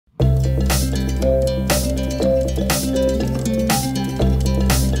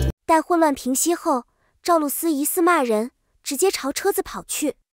待混乱平息后，赵露思疑似骂人，直接朝车子跑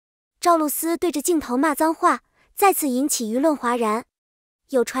去。赵露思对着镜头骂脏话，再次引起舆论哗然。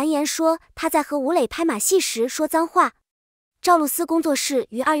有传言说她在和吴磊拍马戏时说脏话。赵露思工作室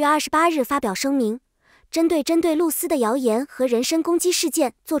于2月28日发表声明，针对露思的谣言和人身攻击事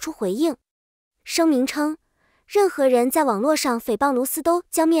件作出回应。声明称，任何人在网络上诽谤露思都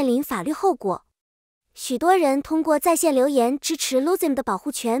将面临法律后果。许多人通过在线留言支持 Lusi 的保护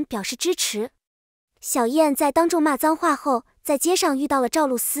权表示支持。小燕在当众骂脏话后，在街上遇到了赵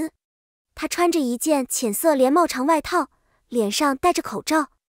露思。她穿着一件浅色连帽长外套，脸上戴着口罩，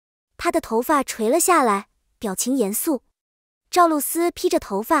她的头发垂了下来，表情严肃。赵露思披着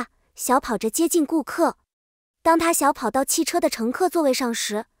头发，小跑着接近顾客。当她小跑到汽车的乘客座位上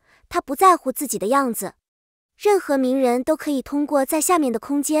时，她不在乎自己的样子。任何名人都可以通过在下面的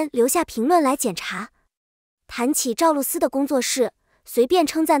空间留下评论来检查。谈起赵露思的工作室，随便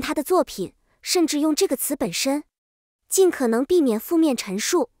称赞她的作品，甚至用这个词本身，尽可能避免负面陈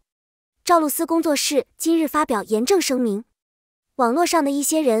述。赵露思工作室今日发表严正声明，网络上的一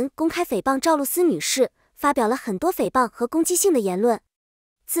些人公开诽谤赵露思女士，发表了很多诽谤和攻击性的言论。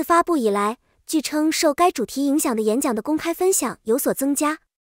自发布以来，据称受该主题影响的演讲的公开分享有所增加。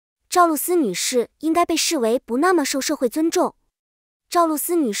赵露思女士应该被视为不那么受社会尊重。赵露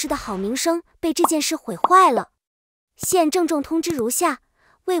思女士的好名声被这件事毁坏了。现郑重通知如下：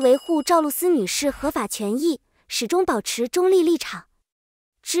为维护赵露思女士合法权益，始终保持中立立场，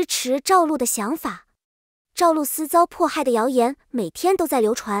支持赵露的想法。赵露思遭迫害的谣言每天都在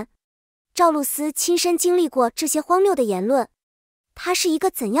流传。赵露思亲身经历过这些荒谬的言论。她是一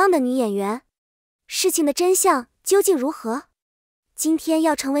个怎样的女演员？事情的真相究竟如何？今天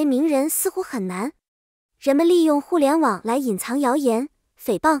要成为名人似乎很难。人们利用互联网来隐藏谣言、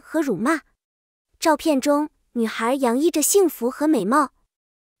诽谤和辱骂。照片中，女孩洋溢着幸福和美貌，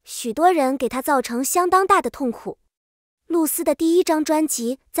许多人给她造成相当大的痛苦。露思的第一张专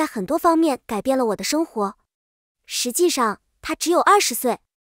辑在很多方面改变了我的生活。实际上，她只有20岁。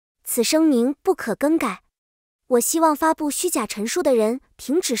此声明不可更改。我希望发布虚假陈述的人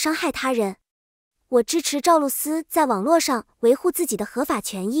停止伤害他人。我支持赵露思在网络上维护自己的合法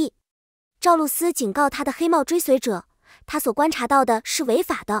权益。赵露思警告她的黑帽追随者，她所观察到的是违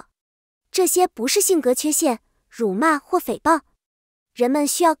法的。这些不是性格缺陷、辱骂或诽谤。人们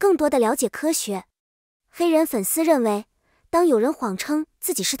需要更多的了解科学。黑人粉丝认为，当有人谎称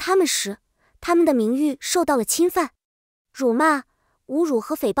自己是他们时，他们的名誉受到了侵犯。辱骂、侮辱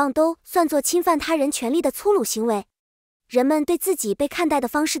和诽谤都算作侵犯他人权利的粗鲁行为。人们对自己被看待的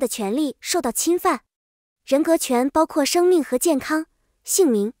方式的权利受到侵犯。人格权包括生命和健康、姓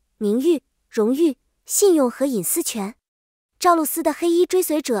名、名誉、荣誉、信用和隐私权。赵露思的黑衣追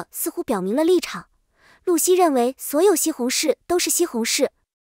随者似乎表明了立场。露西认为所有西红柿都是西红柿。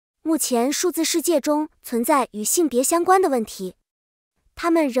目前数字世界中存在与性别相关的问题，他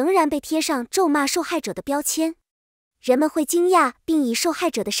们仍然被贴上咒骂受害者的标签。人们会惊讶并以受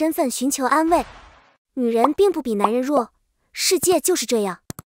害者的身份寻求安慰。女人并不比男人弱，世界就是这样。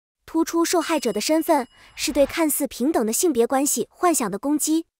突出受害者的身份是对看似平等的性别关系幻想的攻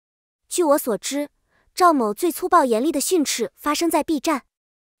击。据我所知，赵某最粗暴严厉的训斥发生在 B 站。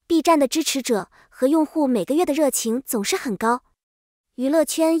B 站的支持者和用户每个月的热情总是很高。娱乐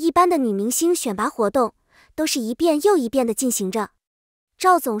圈一般的女明星选拔活动都是一遍又一遍地进行着。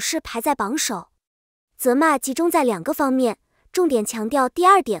赵总是排在榜首。责骂集中在2个方面，重点强调第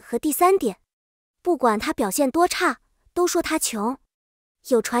2点和第3点。不管他表现多差，都说他穷。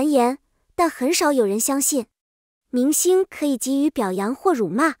有传言，但很少有人相信。明星可以给予表扬或辱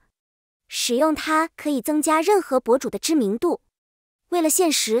骂，使用它可以增加任何博主的知名度。为了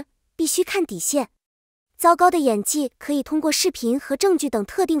现实，必须看底线。糟糕的演技可以通过视频和证据等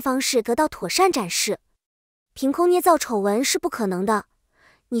特定方式得到妥善展示。凭空捏造丑闻是不可能的，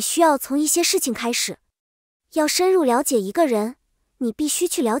你需要从一些事情开始。要深入了解一个人，你必须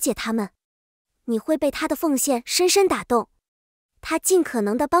去了解他们。你会被他的奉献深深打动。他尽可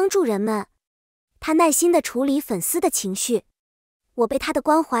能地帮助人们，他耐心地处理粉丝的情绪。我被他的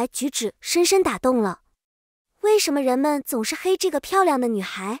关怀举止深深打动了。为什么人们总是黑这个漂亮的女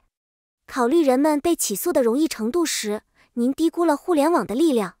孩？考虑人们被起诉的容易程度时，您低估了互联网的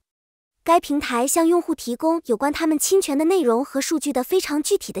力量。该平台向用户提供有关他们侵权的内容和数据的非常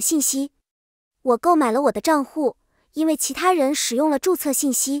具体的信息。我购买了我的账户，因为其他人使用了注册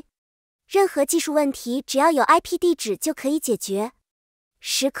信息。任何技术问题只要有 IP 地址就可以解决。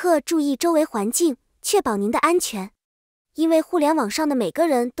时刻注意周围环境，确保您的安全。因为互联网上的每个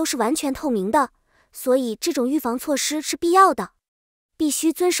人都是完全透明的，所以这种预防措施是必要的。必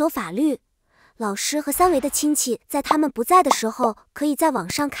须遵守法律。老师和三维的亲戚在他们不在的时候，可以在网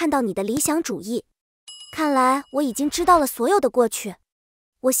上看到你的理想主义。看来我已经知道了所有的过去。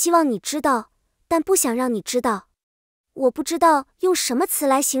我希望你知道，但不想让你知道。我不知道用什么词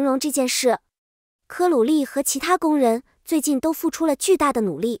来形容这件事。科鲁利和其他工人最近都付出了巨大的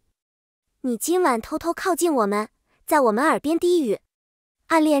努力。你今晚偷偷靠近我们，在我们耳边低语，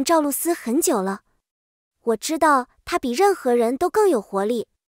暗恋赵露思很久了。我知道他比任何人都更有活力。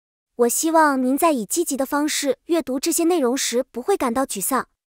我希望您在以积极的方式阅读这些内容时不会感到沮丧。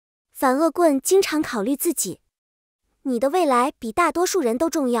反恶棍经常考虑自己，你的未来比大多数人都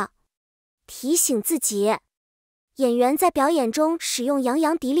重要。提醒自己，演员在表演中使用杨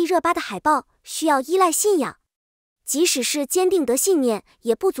洋迪丽热巴的海报需要依赖信仰。即使是坚定的信念，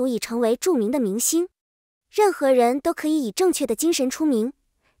也不足以成为著名的明星。任何人都可以以正确的精神出名。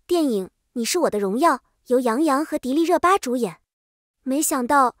电影《你是我的荣耀》由杨洋和迪丽热巴主演。没想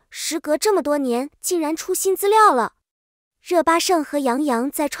到时隔这么多年，竟然出新资料了。热巴胜和杨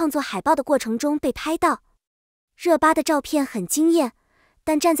洋在创作海报的过程中被拍到。热巴的照片很惊艳，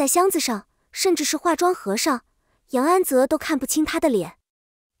但站在箱子上，甚至是化妆盒上，杨安泽都看不清她的脸。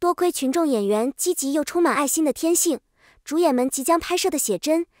多亏群众演员积极又充满爱心的天性，主演们即将拍摄的写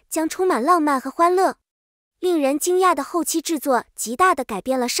真将充满浪漫和欢乐。令人惊讶的后期制作极大地改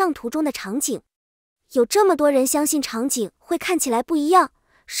变了上图中的场景。有这么多人相信场景会看起来不一样，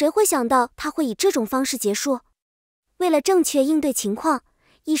谁会想到它会以这种方式结束？为了正确应对情况，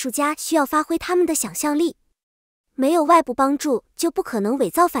艺术家需要发挥他们的想象力。没有外部帮助，就不可能伪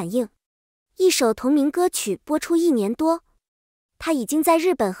造反应。一首同名歌曲播出1年多，它已经在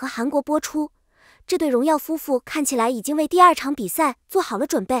日本和韩国播出。这对荣耀夫妇看起来已经为第2场比赛做好了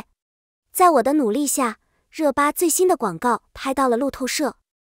准备。在我的努力下，热巴最新的广告拍到了路透社，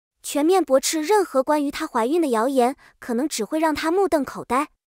全面驳斥任何关于她怀孕的谣言，可能只会让她目瞪口呆。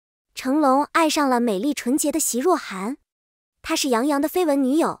成龙爱上了美丽纯洁的奚若涵，她是杨洋的绯闻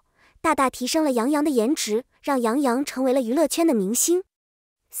女友，大大提升了杨洋的颜值，让杨洋成为了娱乐圈的明星。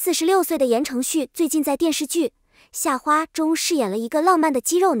46岁的言承旭最近在电视剧《夏花》中饰演了一个浪漫的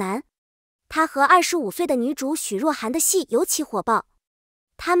肌肉男，他和25岁的女主许若涵的戏尤其火爆，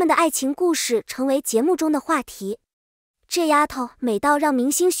他们的爱情故事成为节目中的话题。这丫头美到让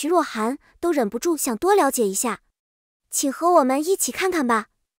明星许若涵都忍不住想多了解一下，请和我们一起看看吧。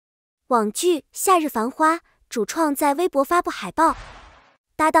网剧《夏日繁花》主创在微博发布海报，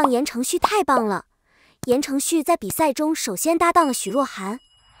搭档言承旭太棒了。言承旭在比赛中首先搭档了许若涵，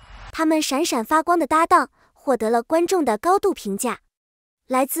他们闪闪发光的搭档获得了观众的高度评价。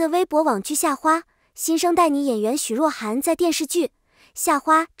来自微博网剧《夏花》，新生代女演员许若涵在电视剧《夏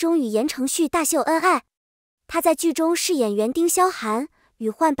花》中与言承旭大秀恩爱。她在剧中饰演园丁萧寒，与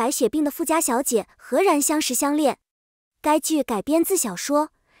患白血病的富家小姐何然相识相恋。该剧改编自小说，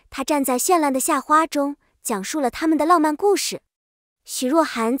她站在绚烂的夏花中，讲述了他们的浪漫故事。许若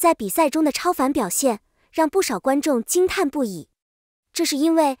涵在比赛中的超凡表现，让不少观众惊叹不已。这是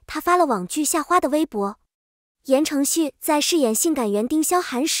因为她发了网剧《夏花》的微博。言承旭在饰演性感园丁萧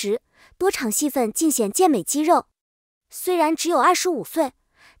寒时，多场戏份尽显健美肌肉。虽然只有25岁，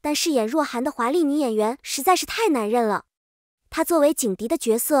但饰演若涵的华丽女演员实在是太难认了。她作为警笛的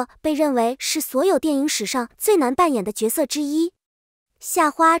角色被认为是所有电影史上最难扮演的角色之一。夏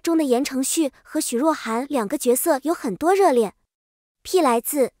花中的言承旭和许若涵2个角色有很多热恋。P 来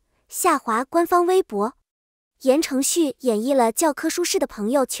自夏华官方微博。言承旭演绎了教科书式的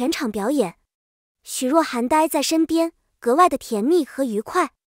朋友全场表演，许若涵待在身边，格外的甜蜜和愉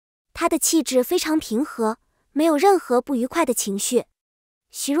快。她的气质非常平和，没有任何不愉快的情绪。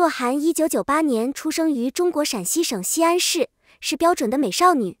许若涵1998年出生于中国陕西省西安市，是标准的美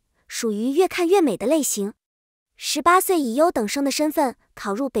少女，属于越看越美的类型。18岁以优等生的身份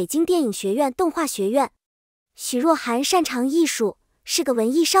考入北京电影学院动画学院。许若涵擅长艺术，是个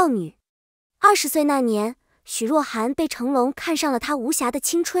文艺少女。20岁那年，许若涵被成龙看上了她无瑕的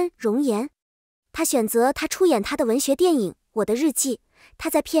青春容颜，他选择她出演他的文学电影《我的日记》。她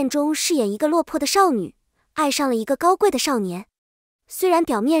在片中饰演一个落魄的少女，爱上了一个高贵的少年。虽然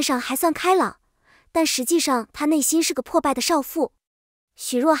表面上还算开朗，但实际上她内心是个破败的少妇。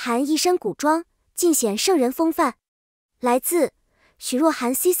许若涵一身古装，尽显圣人风范。来自许若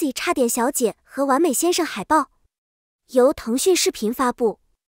涵 CC 差点小姐和完美先生海报，由腾讯视频发布。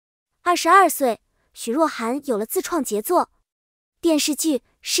22岁，许若涵有了自创杰作。电视剧《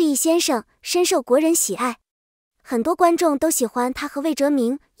失忆先生》深受国人喜爱，很多观众都喜欢她和魏哲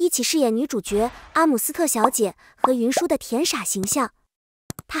鸣一起饰演女主角阿姆斯特小姐和云舒的甜傻形象。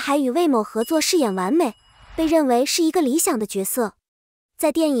她还与魏某合作饰演完美，被认为是一个理想的角色。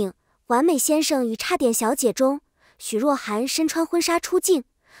在电影《完美先生与差点小姐》中，许若涵身穿婚纱出镜，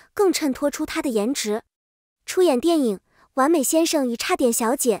更衬托出她的颜值。出演电影《完美先生与差点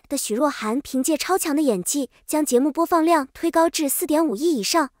小姐》的许若涵凭借超强的演技，将节目播放量推高至 4.5 亿以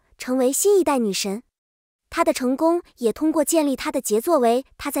上，成为新一代女神。她的成功也通过建立她的杰作为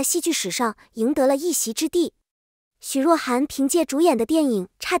她在戏剧史上赢得了一席之地。许若涵凭借主演的电影《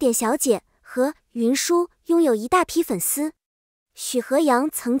差点小姐》和《云书》拥有一大批粉丝。许和洋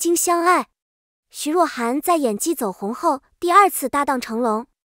曾经相爱，许若涵在演技走红后第二次搭档成龙，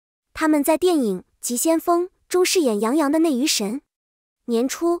他们在电影《急先锋》中饰演杨洋的内娱神。年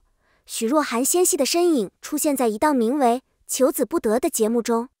初，许若涵纤细的身影出现在一档名为《求子不得》的节目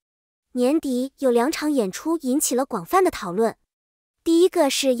中。年底有2场演出引起了广泛的讨论。第一个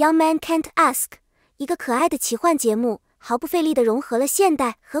是 Young Man Can't Ask， 一个可爱的奇幻节目，毫不费力地融合了现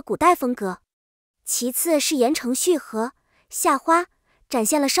代和古代风格。其次是言承旭和夏花，展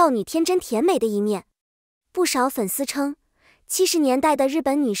现了少女天真甜美的一面。不少粉丝称，70年代的日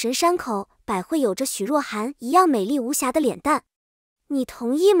本女神山口百惠有着许若涵一样美丽无瑕的脸蛋。你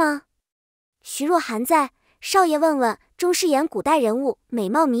同意吗？许若涵在《少爷问问》中饰演古代人物，美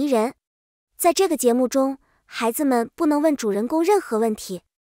貌迷人。在这个节目中，孩子们不能问主人公任何问题，